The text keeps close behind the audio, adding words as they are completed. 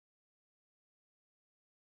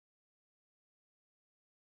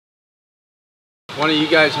One of you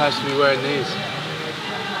guys has to be wearing these.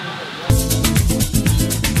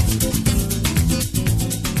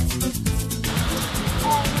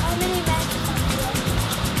 How many men?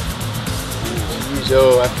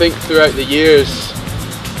 So I think throughout the years,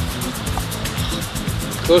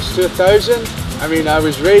 close to 1,000. I mean, I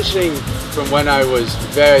was racing from when I was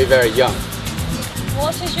very, very young.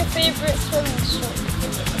 What is your favourite swimming stroke?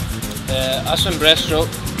 I swim breaststroke,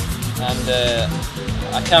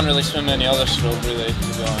 and I can't really swim any other stroke really, to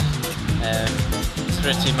be honest.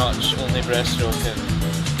 Pretty much only breaststroke,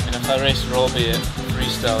 and if I raced Robbie at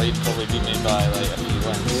freestyle, he'd probably beat me by like a few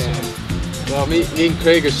lengths. Yeah. Well, me and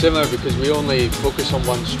Craig are similar because we only focus on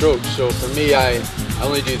one stroke. So for me, I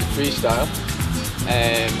only do the freestyle,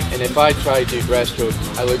 and if I try to do breaststroke,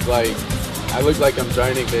 I look like I'm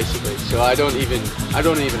drowning basically. So I don't even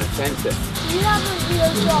attempt it. Do you have a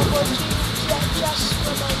real job or do you just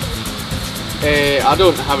swim only? I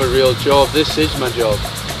don't have a real job. This is my job.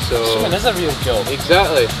 So Swimming is a real job.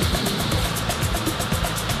 Exactly.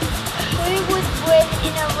 Who would win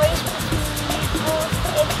in a race between you both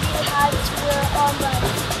if you had to wear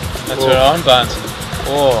armbands? That's our armband.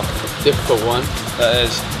 Oh, Difficult one. that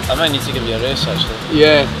is. I might need to give you a race actually.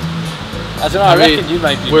 Yeah. I don't know, I reckon you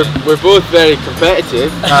might be. We're both very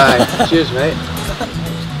competitive. Aye. Cheers, mate.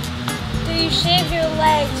 Do you shave your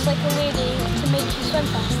legs like a lady to make you swim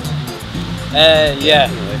faster? Yeah,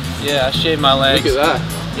 I shave my legs. Look at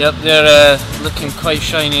that. Yep, they're looking quite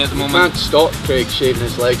shiny at the You moment. can't stop Craig shaving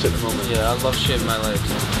his legs at the moment. Yeah, I love shaving my legs.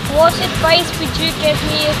 What advice would you give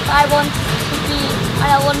me if I wanted to be an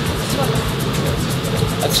Olympic swimmer?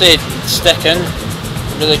 I'd say stick in,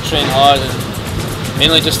 really train hard, and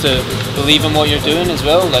mainly just to believe in what you're doing as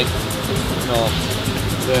well. Like, you know,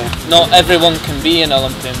 Yeah. not everyone can be an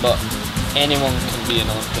Olympian, but anyone can be an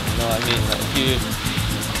Olympian. You know what I mean? Like,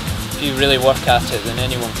 if you really work at it, then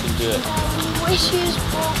anyone can do it. Wish you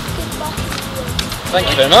both good luck. Thank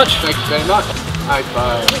you very much. Thank you very much. High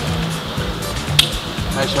five.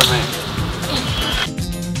 Nice one, mate.